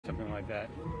like that?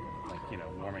 Like,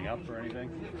 warming up or anything?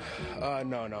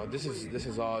 No. This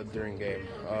is all during game.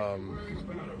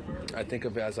 I think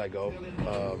of it as I go,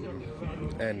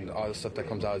 and all the stuff that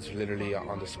comes out is literally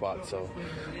on the spot. So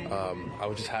I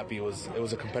was just happy it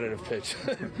was a competitive pitch.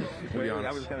 To be honest.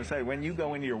 I was going to say, when you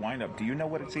go into your windup, do you know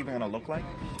what it's even going to look like?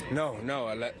 No.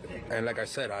 And like I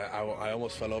said, I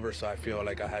almost fell over, so I feel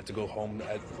like I had to go home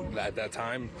at that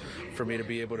time for me to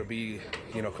be able to be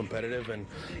competitive. And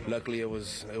luckily it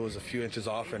was a few inches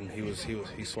off, and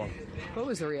he swung. What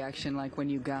was the reaction like when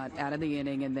you got out of the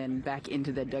inning and then back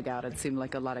into the dugout? It seemed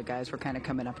like a lot of guys were kind of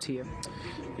coming up to you.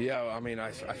 Yeah, I mean,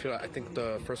 I think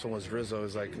the first one was Rizzo. It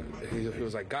was like he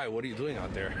was like, "Guy, what are you doing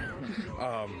out there?"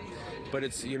 But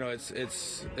it's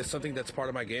it's something that's part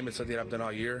of my game. It's something I've done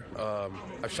all year.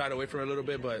 I've shied away from it a little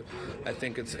bit, but I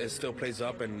think it still plays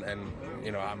up, and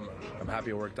I'm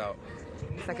happy it worked out.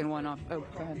 Second one off. Oh,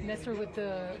 go ahead. Nestor, with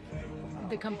the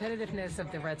competitiveness of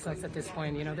the Red Sox at this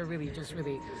point, they're really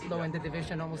low in the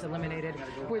division, almost eliminated.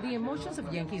 Were the emotions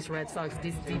of Yankees-Red Sox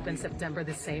this deep in September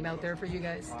the same out there for you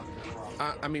guys?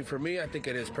 I mean, for me, I think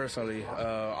it is personally.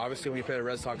 Obviously, when you play the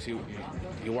Red Sox, you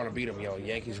want to beat them.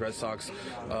 Yankees, Red Sox.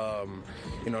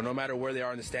 No matter where they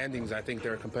are in the standings, I think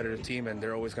they're a competitive team, and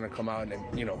they're always going to come out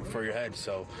and for your head.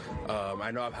 So I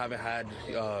know I haven't had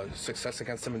success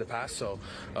against them in the past. So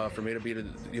for me to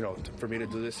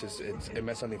do this it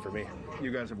meant something for me.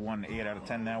 You guys have won 8 out of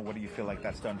 10 now. What do you feel like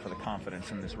that's done for the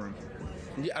confidence in this room?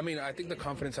 Yeah, I mean, I think the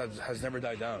confidence has never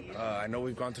died down. I know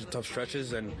we've gone through tough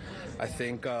stretches, and I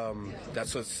think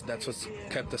that's what's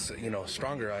kept us,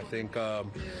 stronger. I think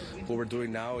what we're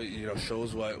doing now,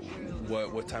 shows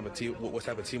what type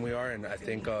of team we are, and I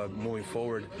think moving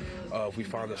forward, we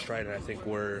found a stride, and I think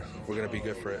we're going to be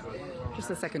good for it. Just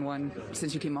the second one,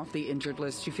 since you came off the injured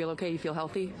list, you feel okay? You feel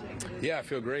healthy? Yeah, I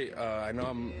feel great. I know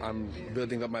I'm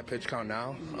building up my pitch count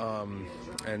now,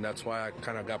 and that's why I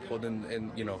kind of got pulled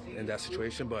in that situation.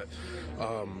 But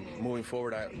moving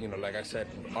forward, like I said,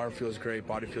 arm feels great,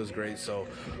 body feels great. So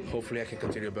hopefully I can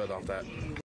continue to build off that.